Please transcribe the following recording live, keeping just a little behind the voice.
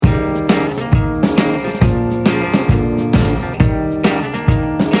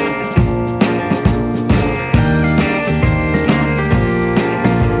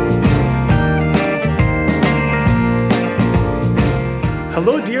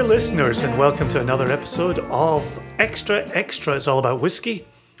Dear listeners, and welcome to another episode of Extra Extra. It's all about whiskey.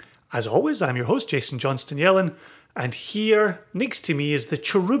 As always, I'm your host, Jason Johnston Yellen, and here next to me is the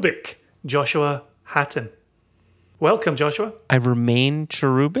cherubic Joshua Hatton. Welcome, Joshua. I remain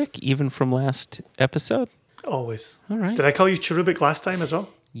cherubic even from last episode? Always. All right. Did I call you cherubic last time as well?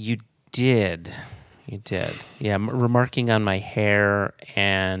 You did. Yeah, remarking on my hair,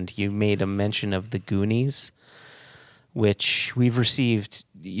 and you made a mention of the Goonies, which we've received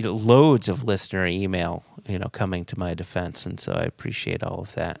loads of listener email, coming to my defense, and so I appreciate all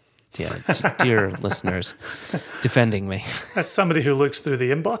of that. Yeah, dear listeners, defending me. As somebody who looks through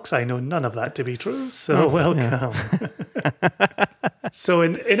the inbox, I know none of that to be true, so welcome. Yeah. So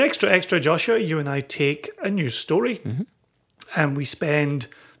in Extra Extra, Joshua, you and I take a news story, and we spend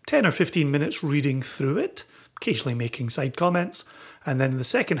 10 or 15 minutes reading through it, occasionally making side comments, and then in the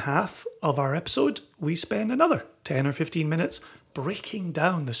second half of our episode, we spend another 10 or 15 minutes breaking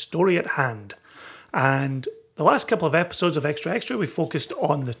down the story at hand. And the last couple of episodes of Extra Extra, we focused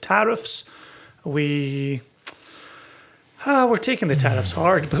on the tariffs. We're taking the tariffs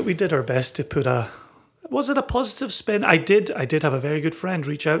hard, but we did our best to put was it a positive spin? I did have a very good friend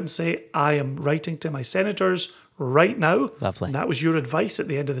reach out and say, I am writing to my senators right now. Lovely. And that was your advice at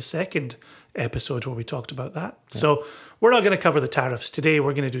the end of the second episode where we talked about that. Yeah. So we're not going to cover the tariffs today.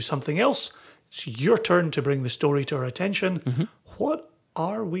 We're going to do something else. It's your turn to bring the story to our attention. What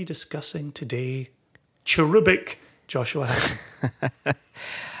are we discussing today, cherubic Joshua Hatton?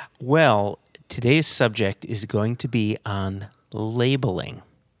 Well, today's subject is going to be on labeling.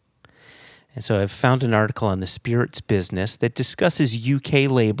 And so I've found an article on the Spirits Business that discusses UK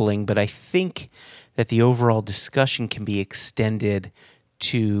labeling, but I think that the overall discussion can be extended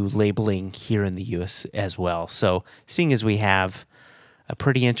to labeling here in the US as well. So seeing as we have a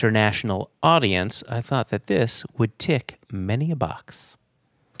pretty international audience, I thought that this would tick many a box.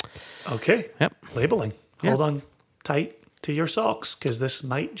 Okay. Yep. Labeling. Hold on tight to your socks because this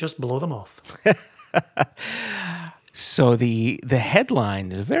might just blow them off. So the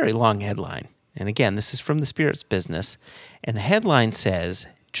headline is a very long headline. And again, this is from the Spirits Business. And the headline says,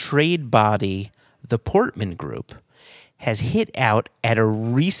 trade body, the Portman Group, has hit out at a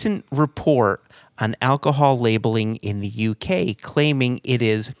recent report on alcohol labeling in the UK, claiming it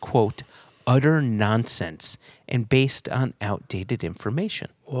is, quote, utter nonsense and based on outdated information.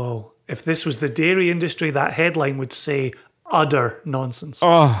 Whoa. If this was the dairy industry, that headline would say utter nonsense.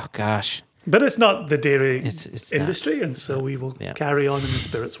 Oh, gosh. But it's not the dairy It's industry, not. And so we will carry on in the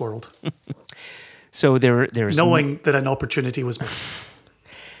spirits world. So there's knowing that an opportunity was missed.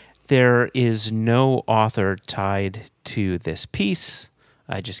 There is no author tied to this piece.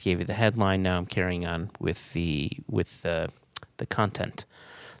 I just gave you the headline. Now I'm carrying on with the content,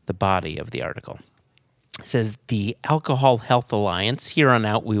 the body of the article. It says the Alcohol Health Alliance, here on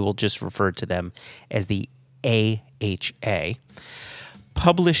out we will just refer to them as the AHA,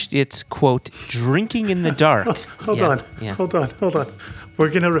 published its, quote, Drinking in the Dark. Hold on. We're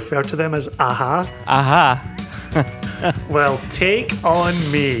going to refer to them as AHA. AHA. Well, take on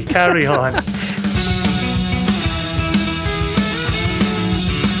me. Carry on.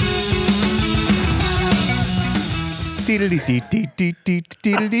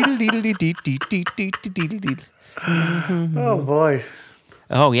 Oh, boy.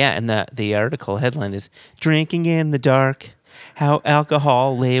 Oh, yeah, and the article headline is Drinking in the Dark, How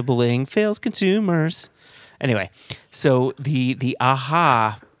Alcohol Labeling Fails Consumers. Anyway, so the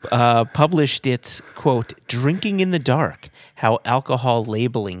AHA published its, quote, Drinking in the Dark, How Alcohol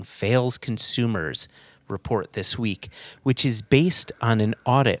Labeling Fails Consumers report this week, which is based on an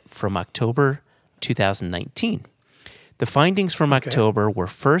audit from October 2019. The findings from October were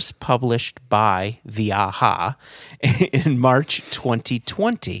first published by the AHA in March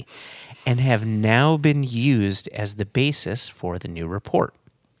 2020 and have now been used as the basis for the new report.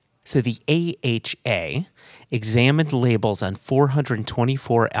 So the AHA examined labels on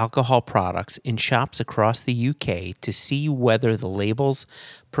 424 alcohol products in shops across the UK to see whether the labels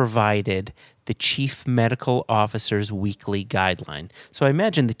provided the Chief Medical Officer's weekly guideline. So I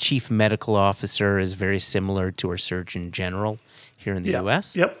imagine the Chief Medical Officer is very similar to our Surgeon General here in the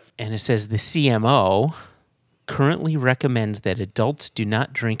US. Yep. And it says the CMO currently recommends that adults do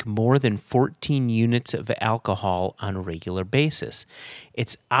not drink more than 14 units of alcohol on a regular basis.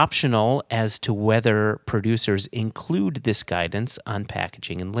 It's optional as to whether producers include this guidance on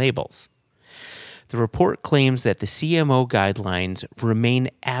packaging and labels. The report claims that the CMO guidelines remain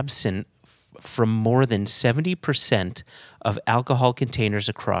absent from more than 70% of alcohol containers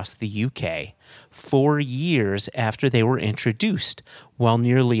across the UK 4 years after they were introduced, while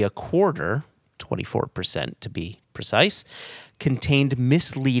nearly a quarter, 24% to be precise, contained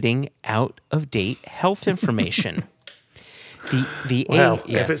misleading, out-of-date health information.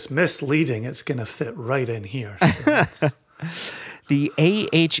 If it's misleading, it's going to fit right in here. So the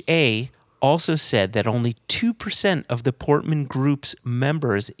AHA also said that only 2% of the Portman Group's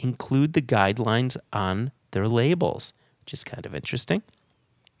members include the guidelines on their labels, which is kind of interesting.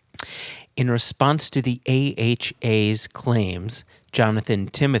 In response to the AHA's claims, Jonathan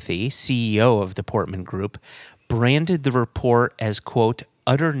Timothy, CEO of the Portman Group, branded the report as, quote,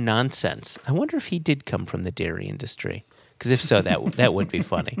 utter nonsense. I wonder if he did come from the dairy industry, because if so, that would be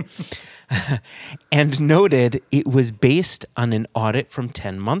funny. And noted it was based on an audit from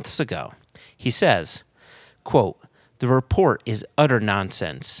 10 months ago. He says, quote, the report is utter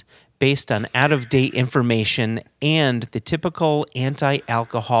nonsense, based on out-of-date information and the typical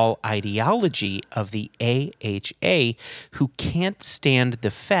anti-alcohol ideology of the AHA, who can't stand the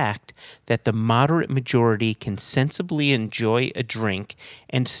fact that the moderate majority can sensibly enjoy a drink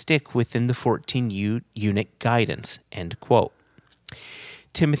and stick within the 14-unit guidance, end quote.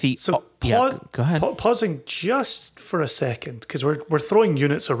 Timothy, so go ahead. Pausing just for a second, because we're throwing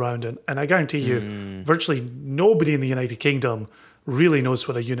units around, and I guarantee you, virtually nobody in the United Kingdom really knows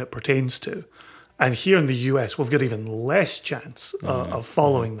what a unit pertains to. And here in the US, we've got even less chance of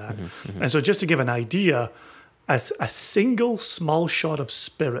following that. And so just to give an idea, as a single small shot of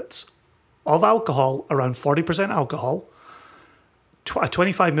spirits of alcohol, around 40% alcohol, a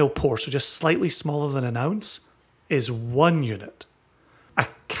 25 ml pour, so just slightly smaller than an ounce, is 1 unit. A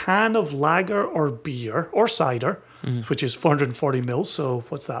can of lager or beer or cider, which is 440 mils, so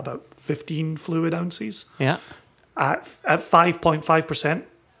what's that, about 15 fluid ounces? Yeah. At 5.5%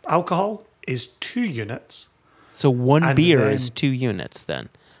 alcohol is 2 units. So one beer is 2 units then.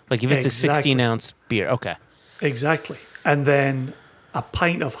 Like if it's a 16-ounce beer. Okay. Exactly. And then a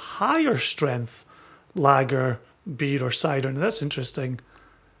pint of higher strength lager, beer, or cider. Now that's interesting.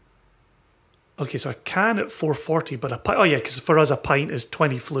 Okay, so a can at 440, but a pint, because for us a pint is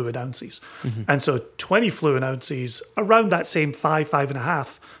 20 fluid ounces. And so 20 fluid ounces, around that same 5.5%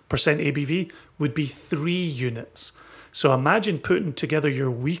 ABV, would be 3 units. So imagine putting together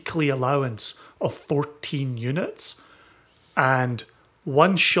your weekly allowance of 14 units, and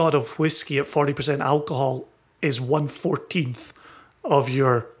 1 shot of whiskey at 40% alcohol is 1/14 of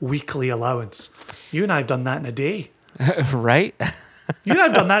your weekly allowance. You and I have done that in a day. Right? You and I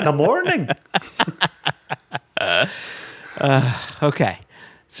have done that in the morning. Okay.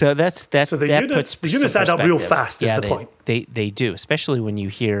 So that's So the units add up real fast is the point. They do, especially when you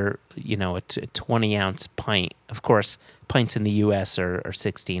hear, a 20-ounce pint. Of course, pints in the U.S. are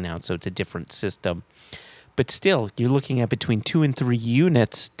 16-ounce, so it's a different system. But still, you're looking at between 2 and 3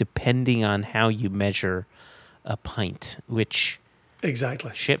 units depending on how you measure a pint, which...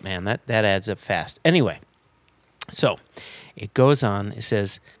 Exactly. Shit, man, that adds up fast. Anyway, so... It goes on, it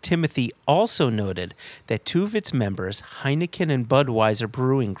says, Timothy also noted that 2 of its members, Heineken and Budweiser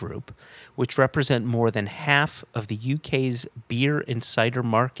Brewing Group, which represent more than half of the UK's beer and cider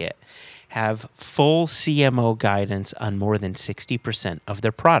market, have full CMO guidance on more than 60% of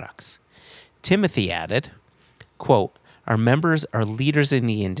their products. Timothy added, quote, our members are leaders in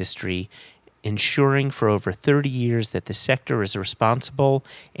the industry, ensuring for over 30 years that the sector is responsible,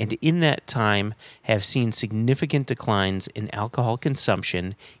 and in that time have seen significant declines in alcohol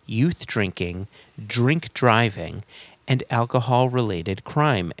consumption, youth drinking, drink driving, and alcohol-related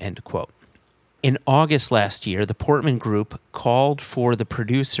crime, end quote. In August last year, the Portman Group called for the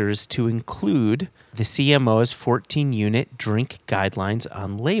producers to include the CMO's 14-unit drink guidelines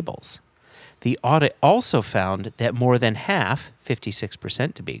on labels. The audit also found that more than half,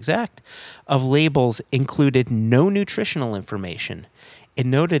 56% to be exact, of labels included no nutritional information. It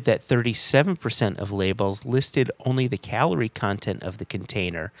noted that 37% of labels listed only the calorie content of the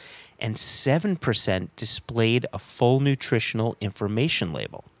container, and 7% displayed a full nutritional information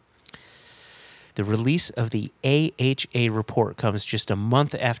label. The release of the AHA report comes just a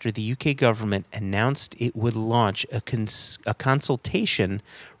month after the UK government announced it would launch a consultation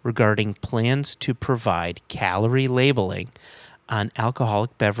regarding plans to provide calorie labeling on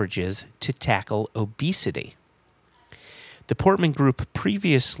alcoholic beverages to tackle obesity. The Portman Group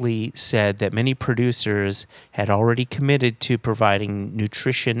previously said that many producers had already committed to providing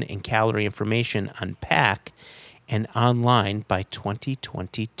nutrition and calorie information on pack and online by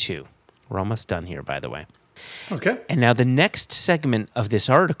 2022. We're almost done here, by the way. Okay. And now the next segment of this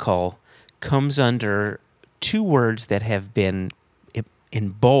article comes under 2 words that have been in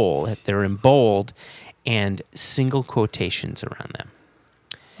bold. They're in bold and single quotations around them.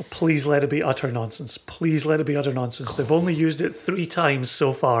 Please let it be utter nonsense. Please let it be utter nonsense. They've only used it 3 times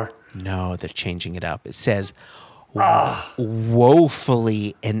so far. No, they're changing it up. It says,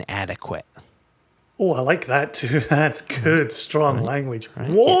 woefully inadequate. Oh, I like that too. That's good, strong language. Right.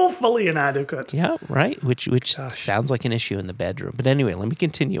 Woefully inadequate. Yeah, right. Which sounds like an issue in the bedroom. But anyway, let me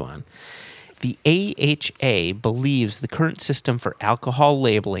continue on. The AHA believes the current system for alcohol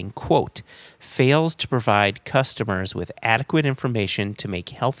labeling, quote, fails to provide customers with adequate information to make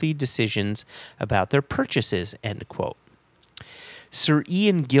healthy decisions about their purchases, end quote. Sir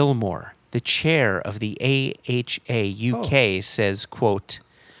Ian Gilmore, the chair of the AHA UK, says, quote,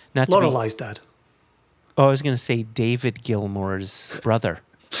 Lorelai's dad. I was going to say David Gilmour's brother,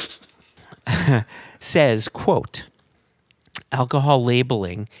 says, quote, alcohol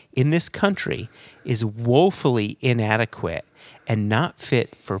labeling in this country is woefully inadequate and not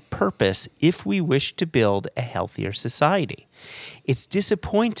fit for purpose if we wish to build a healthier society. It's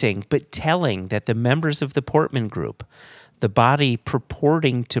disappointing but telling that the members of the Portman Group, the body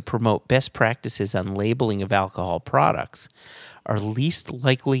purporting to promote best practices on labeling of alcohol products, are least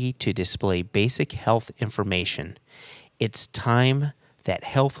likely to display basic health information. It's time that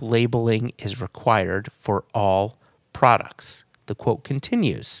health labeling is required for all products. The quote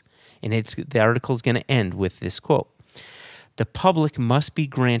continues, and the article is going to end with this quote. The public must be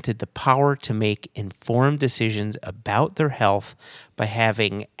granted the power to make informed decisions about their health by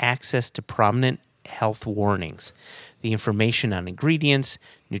having access to prominent health warnings, the information on ingredients,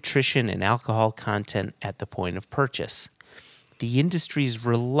 nutrition, and alcohol content at the point of purchase. The industry's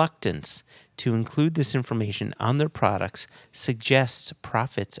reluctance to include this information on their products suggests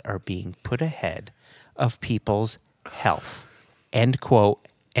profits are being put ahead of people's health. End quote,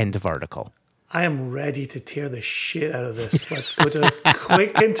 end of article. I am ready to tear the shit out of this. Let's go to a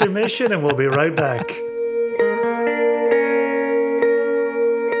quick intermission and we'll be right back.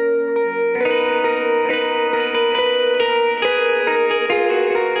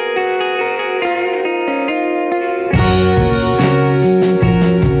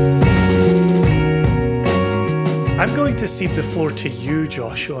 I'm going to cede the floor to you,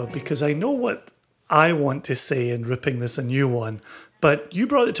 Joshua, because I know what I want to say in ripping this a new one, but you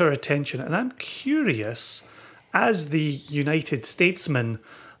brought it to our attention, and I'm curious, as the United Statesman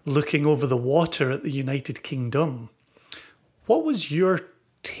looking over the water at the United Kingdom, what was your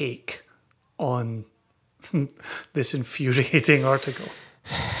take on this infuriating article?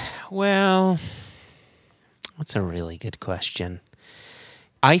 Well, that's a really good question.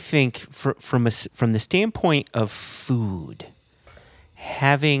 I think from the standpoint of food,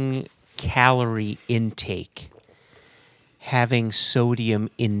 having calorie intake, having sodium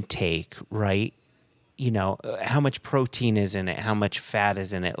intake, right? You know, how much protein is in it, how much fat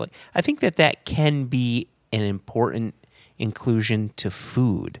is in it. Like, I think that can be an important inclusion to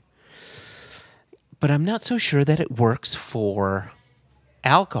food. But I'm not so sure that it works for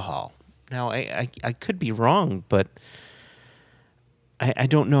alcohol. Now, I could be wrong, but I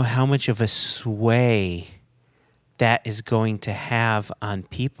don't know how much of a sway that is going to have on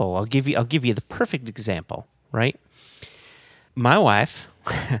people. I'll give you the perfect example, right? My wife,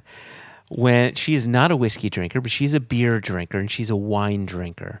 when she is not a whiskey drinker, but she's a beer drinker and she's a wine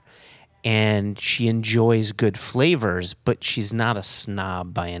drinker, and she enjoys good flavors, but she's not a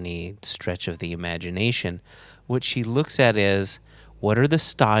snob by any stretch of the imagination. What she looks at is, what are the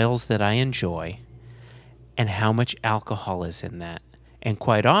styles that I enjoy and how much alcohol is in that? And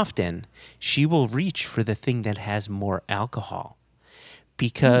quite often, she will reach for the thing that has more alcohol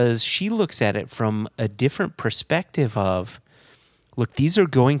because she looks at it from a different perspective of, look, these are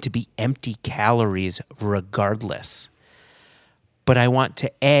going to be empty calories regardless. But I want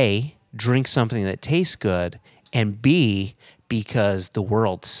to A, drink something that tastes good, and B, because the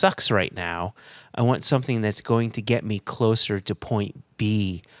world sucks right now, I want something that's going to get me closer to point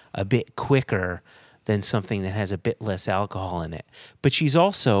B a bit quicker than something that has a bit less alcohol in it. But she's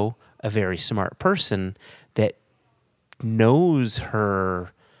also a very smart person that knows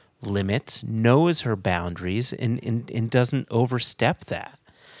her limits, knows her boundaries, and doesn't overstep that.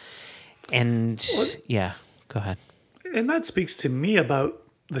 And yeah, go ahead. And that speaks to me about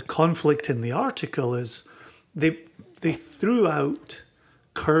the conflict in the article is they threw out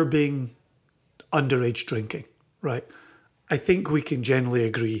curbing underage drinking, right? I think we can generally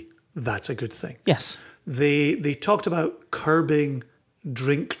agree that's a good thing. Yes. They talked about curbing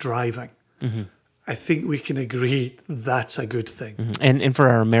drink driving. Mm-hmm. I think we can agree that's a good thing. Mm-hmm. And for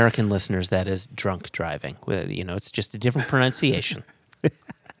our American listeners, that is drunk driving. You know, it's just a different pronunciation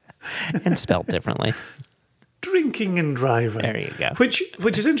and spelled differently. Drinking and driving. There you go.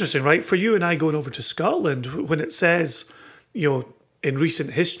 Which is interesting, right? For you and I going over to Scotland, when it says, you know, in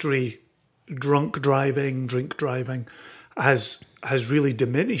recent history, drink driving has really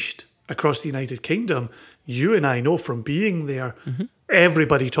diminished across the United Kingdom, you and I know from being there,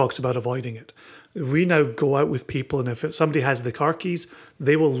 everybody talks about avoiding it. We now go out with people, and if somebody has the car keys,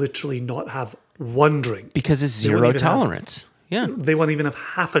 they will literally not have one drink. Because it's zero tolerance. They won't even have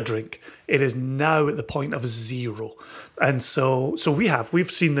half a drink. It is now at the point of zero. And so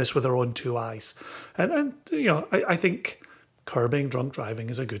we've seen this with our own two eyes. And I think curbing drunk driving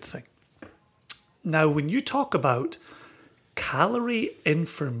is a good thing. Now, when you talk about calorie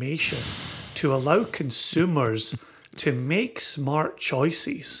information to allow consumers to make smart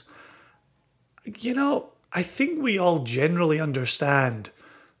choices, I think we all generally understand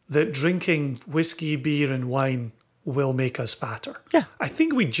that drinking whiskey, beer, and wine will make us fatter. Yeah. I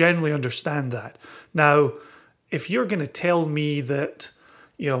think we generally understand that. Now, if you're going to tell me that,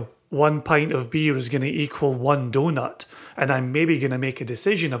 1 pint of beer is going to equal 1 donut, and I'm maybe going to make a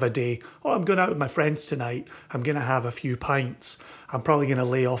decision of a day, I'm going out with my friends tonight, I'm going to have a few pints, I'm probably going to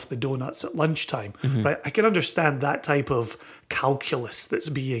lay off the donuts at lunchtime, right? I can understand that type of calculus that's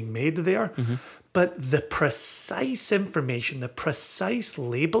being made there, but the precise information, the precise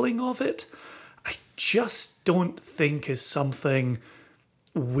labeling of it, I just don't think is something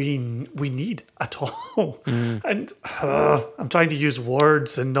we need at all. And I'm trying to use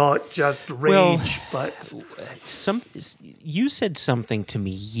words and not just rage, but you said something to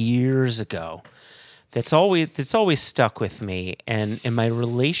me years ago that's always stuck with me, and in my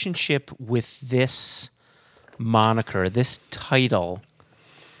relationship with this moniker, this title,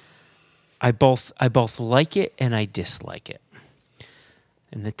 I both like it and I dislike it.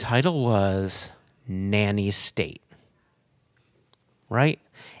 And the title was Nanny State. Right?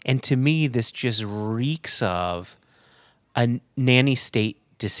 And to me, this just reeks of a nanny state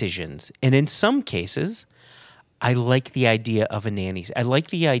decisions. And in some cases, I like the idea of a nanny. I like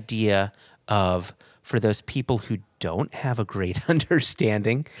the idea of, for those people who don't have a great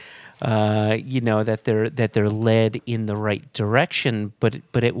understanding, that they're led in the right direction. But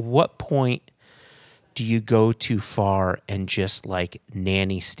at what point do you go too far and just like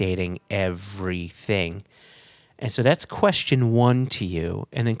nanny stating everything? And so that's question 1 to you.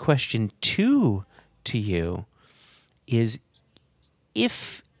 And then question 2 to you is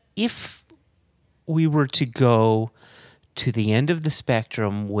if we were to go to the end of the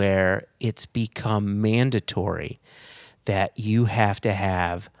spectrum where it's become mandatory that you have to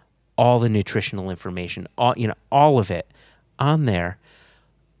have all the nutritional information, all of it on there,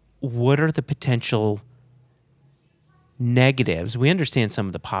 what are the potential negatives? We understand some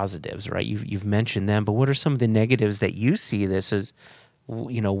of the positives, right? You've mentioned them, but what are some of the negatives that you see this as,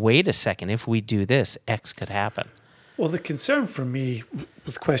 wait a second, if we do this, X could happen? Well, the concern for me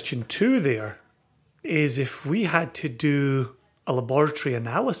with question 2 there is if we had to do a laboratory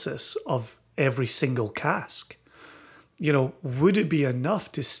analysis of every single cask, would it be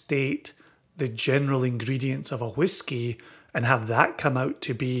enough to state the general ingredients of a whiskey and have that come out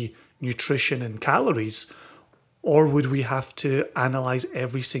to be nutrition and calories? Or would we have to analyze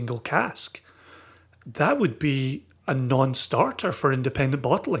every single cask? That would be a non-starter for independent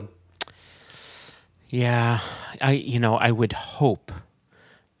bottling. Yeah, I would hope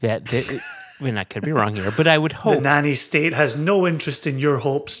that I could be wrong here, but I would hope the nanny state has no interest in your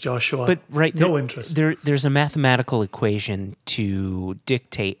hopes, Joshua. But no interest. There's a mathematical equation to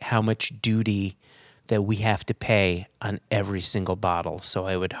dictate how much duty that we have to pay on every single bottle. So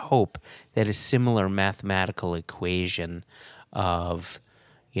I would hope that a similar mathematical equation of,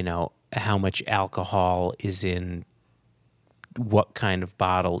 how much alcohol is in what kind of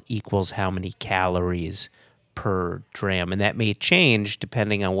bottle equals how many calories per dram. And that may change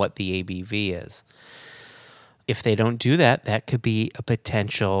depending on what the ABV is. If they don't do that, that could be a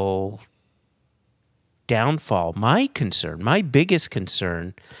potential downfall. My biggest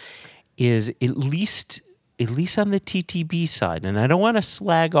concern is at least on the TTB side, and I don't want to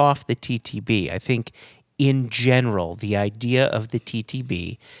slag off the TTB. I think in general, the idea of the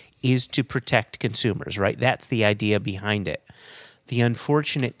TTB is to protect consumers, right? That's the idea behind it. The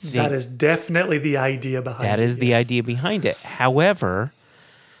unfortunate thing... That is definitely the idea behind it. That is the idea behind it. However,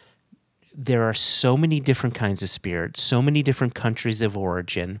 there are so many different kinds of spirits, so many different countries of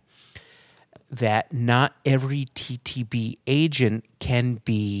origin, that not every TTB agent can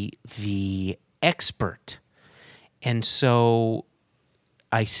be the expert. And so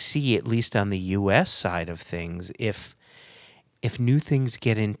I see, at least on the U.S. side of things, if new things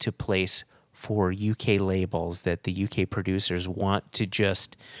get into place for UK labels that the UK producers want to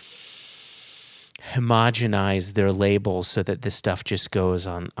just homogenize their labels so that this stuff just goes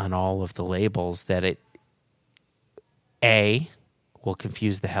on all of the labels, that it, A, will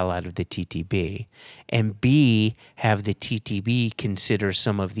confuse the hell out of the TTB, and B, have the TTB consider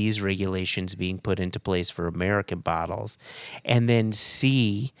some of these regulations being put into place for American bottles, and then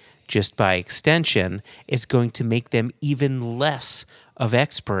C, just by extension, is going to make them even less of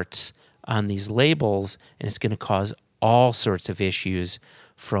experts on these labels, and it's going to cause all sorts of issues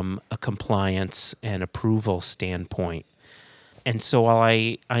from a compliance and approval standpoint. And so while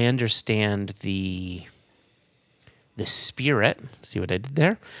I understand the spirit, see what I did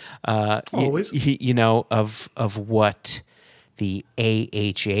there? Always. Of what the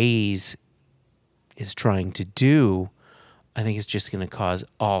AHAs is trying to do, I think it's just going to cause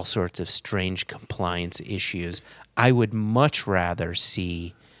all sorts of strange compliance issues. I would much rather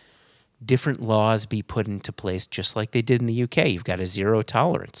see different laws be put into place just like they did in the UK. You've got a zero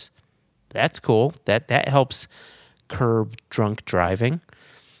tolerance. That's cool. That helps curb drunk driving.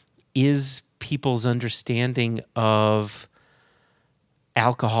 Is people's understanding of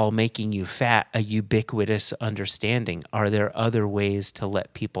alcohol making you fat a ubiquitous understanding? Are there other ways to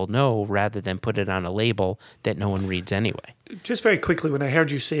let people know rather than put it on a label that no one reads anyway? Just very quickly, when I heard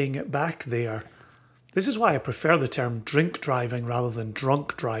you saying it back there, this is why I prefer the term drink driving rather than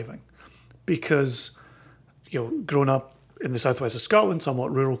drunk driving. Because, growing up in the southwest of Scotland,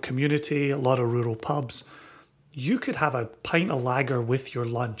 somewhat rural community, a lot of rural pubs, you could have a pint of lager with your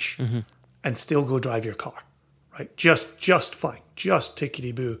lunch and still go drive your car, right? Just fine, just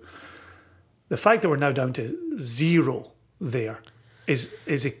tickety-boo. The fact that we're now down to zero there is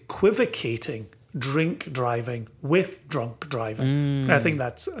equivocating drink driving with drunk driving. I think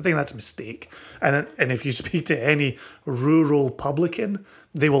that's a mistake. And if you speak to any rural publican,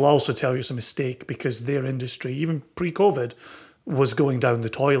 they will also tell you it's a mistake because their industry, even pre-COVID, was going down the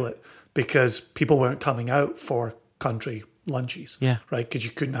toilet because people weren't coming out for country lunches, right? Because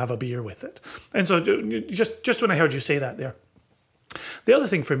you couldn't have a beer with it. And so just when I heard you say that there, the other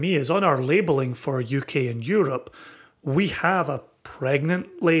thing for me is on our labelling for UK and Europe, we have a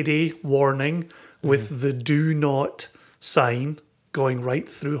pregnant lady warning with the do not sign going right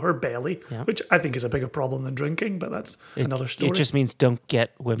through her belly, which I think is a bigger problem than drinking, but that's another story. It just means don't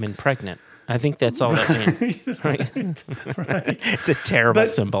get women pregnant. I think that's all that means. Right? It's a terrible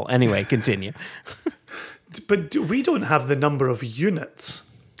symbol. Anyway, continue. But we don't have the number of units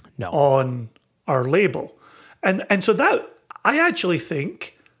No. on our label. And so that, I actually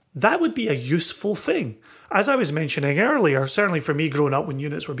think that would be a useful thing. As I was mentioning earlier, certainly for me growing up when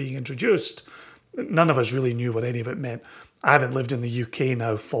units were being introduced, none of us really knew what any of it meant. I haven't lived in the UK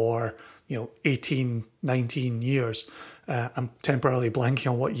now for, 18, 19 years. I'm temporarily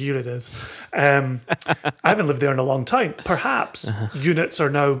blanking on what year it is. I haven't lived there in a long time. Perhaps units are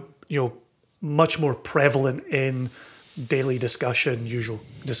now, much more prevalent in daily discussion, usual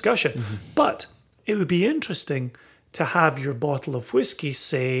discussion. But it would be interesting to have your bottle of whiskey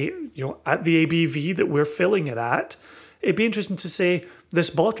say, at the ABV that we're filling it at, it'd be interesting to say this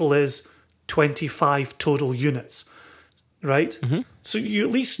bottle is 25 total units, right? So you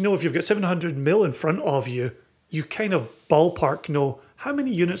at least know if you've got 700 ml in front of you, you kind of ballpark know how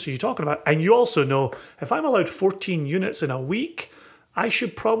many units are you talking about. And you also know if I'm allowed 14 units in a week, I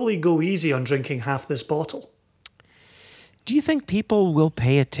should probably go easy on drinking half this bottle. Do you think people will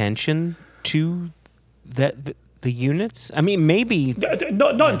pay attention to the units? I mean, maybe...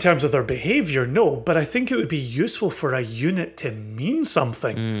 Not in terms of their behaviour, no, but I think it would be useful for a unit to mean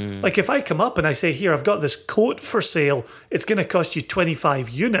something. Like if I come up and I say, here, I've got this coat for sale, it's going to cost you 25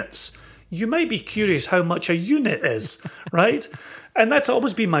 units. You might be curious how much a unit is, right? And that's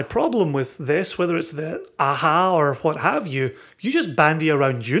always been my problem with this, whether it's the AHA or what have you. You just bandy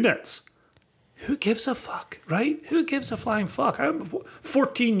around units. Who gives a fuck, right? Who gives a flying fuck?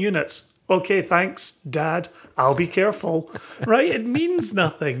 14 units. Okay, thanks, Dad. I'll be careful, right? It means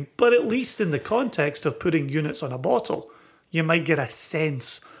nothing. But at least in the context of putting units on a bottle, you might get a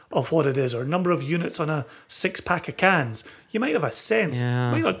sense of what it is, or number of units on a 6-pack of cans. You might have a sense.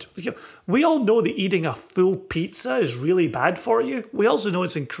 Yeah. We all know that eating a full pizza is really bad for you. We also know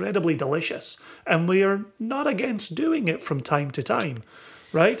it's incredibly delicious. And we are not against doing it from time to time,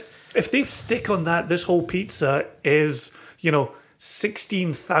 right? If they stick on that, this whole pizza is,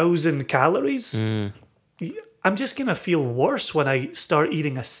 16,000 calories, I'm just going to feel worse when I start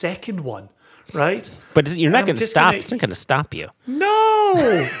eating a second one, right? But you're not going to stop. It's not going to stop you.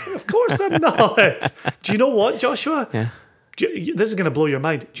 No, of course I'm not. Do you know what, Joshua? Yeah. This is going to blow your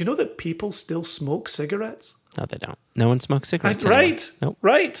mind. Do you know that people still smoke cigarettes? No, they don't. No one smokes cigarettes Right. Nope.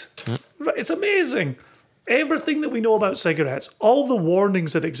 Right. It's amazing. Everything that we know about cigarettes, all the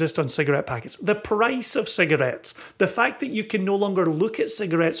warnings that exist on cigarette packets, the price of cigarettes, the fact that you can no longer look at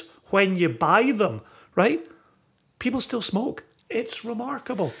cigarettes when you buy them, right? People still smoke. It's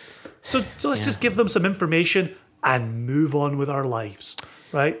remarkable. So let's just give them some information and move on with our lives,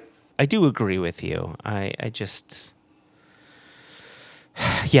 right? I do agree with you. I just...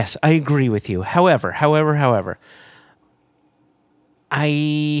 Yes, I agree with you. However,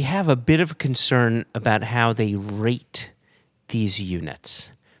 I have a bit of a concern about how they rate these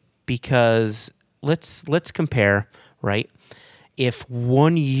units, because let's compare, right? If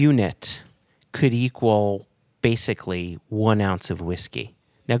 1 unit could equal basically 1 ounce of whiskey.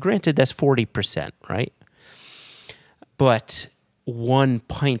 Now, granted, that's 40%, right? But 1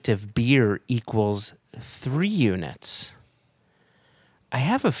 pint of beer equals 3 units. I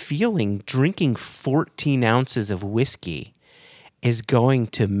have a feeling drinking 14 ounces of whiskey is going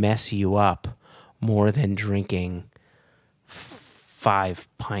to mess you up more than drinking 5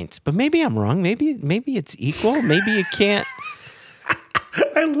 pints. But maybe I'm wrong. Maybe it's equal. Maybe you can't.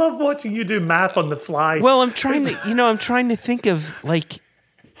 I love watching you do math on the fly. Well, I'm trying to think of, like,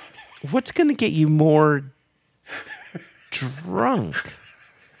 what's going to get you more drunk?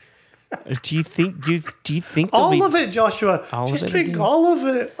 Do you think all of it, Joshua? Just drink all of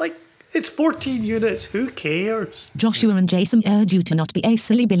it. Like, it's 14 units. Who cares? Joshua and Jason urge you to not be a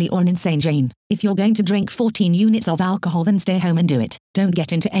silly Billy or an insane Jane. If you're going to drink 14 units of alcohol, then stay home and do it. Don't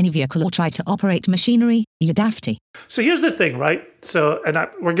get into any vehicle or try to operate machinery, you dafty. So here's the thing, right? So,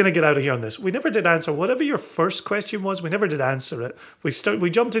 we're going to get out of here on this. We never did answer whatever your first question was. We never did answer it. We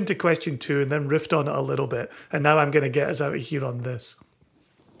jumped into question 2 and then riffed on it a little bit. And now I'm going to get us out of here on this.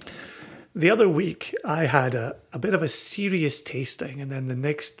 The other week, I had a bit of a serious tasting, and then the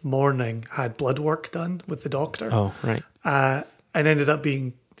next morning had blood work done with the doctor. Oh, right. And ended up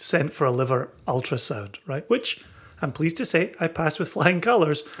being sent for a liver ultrasound, right? Which I'm pleased to say I passed with flying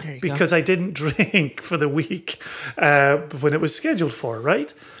colours because I didn't drink for the week when it was scheduled for,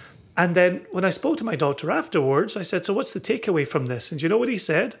 right? And then when I spoke to my doctor afterwards, I said, so what's the takeaway from this? And do you know what he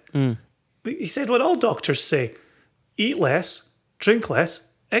said? He said what all doctors say: eat less, drink less,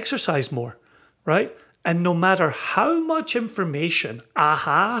 exercise more, right? And no matter how much information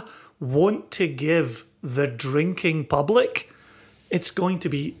AHA want to give the drinking public, it's going to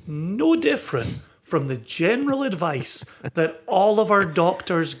be no different from the general advice that all of our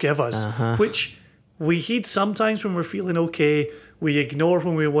doctors give us, which we heed sometimes when we're feeling okay, we ignore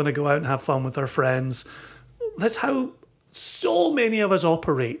when we want to go out and have fun with our friends. That's how so many of us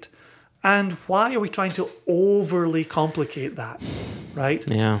operate. And why are we trying to overly complicate that, right?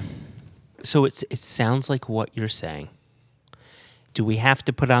 Yeah. So it sounds like what you're saying. Do we have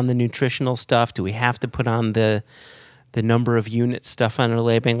to put on the nutritional stuff? Do we have to put on the number of units stuff on our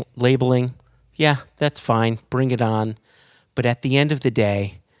labeling? Yeah, that's fine. Bring it on. But at the end of the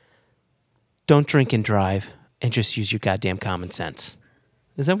day, don't drink and drive and just use your goddamn common sense.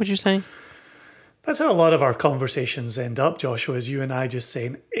 Is that what you're saying? That's how a lot of our conversations end up, Joshua, is you and I just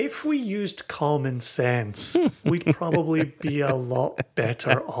saying, if we used common sense, we'd probably be a lot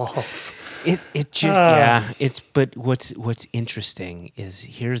better off. But what's interesting is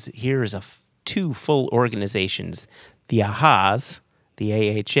here's two full organizations, the AHAs, the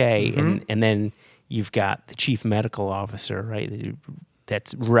AHA, and then you've got the chief medical officer, right,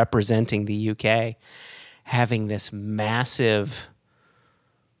 that's representing the UK, having this massive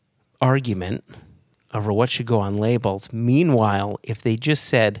argument over what should go on labels. Meanwhile, if they just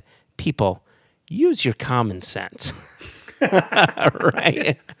said, people, use your common sense.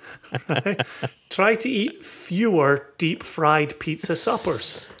 Right? Try to eat fewer deep-fried pizza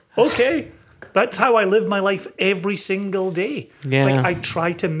suppers. Okay, that's how I live my life every single day. Yeah. Like, I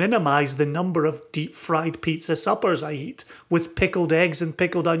try to minimize the number of deep-fried pizza suppers I eat with pickled eggs and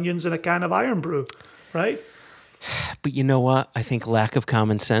pickled onions and a can of Iron Brew, right? But you know what? I think lack of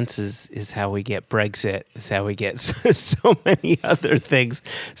common sense is how we get Brexit, is how we get so many other things.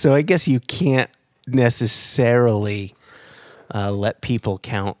 So I guess you can't necessarily let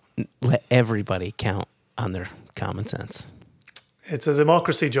everybody count on their common sense. It's a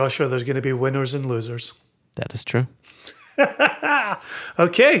democracy, Joshua. There's going to be winners and losers. That is true.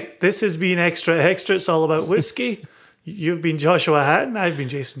 Okay, this has been Extra Extra. It's all about whiskey. You've been Joshua Hatton. I've been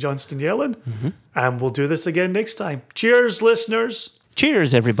Jason Johnston Yellen. And we'll do this again next time. Cheers, listeners.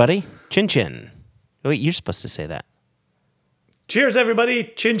 Cheers, everybody. Chin chin. Wait, you're supposed to say that. Cheers, everybody.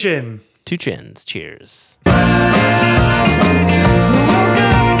 Chin chin. 2 chins. Cheers.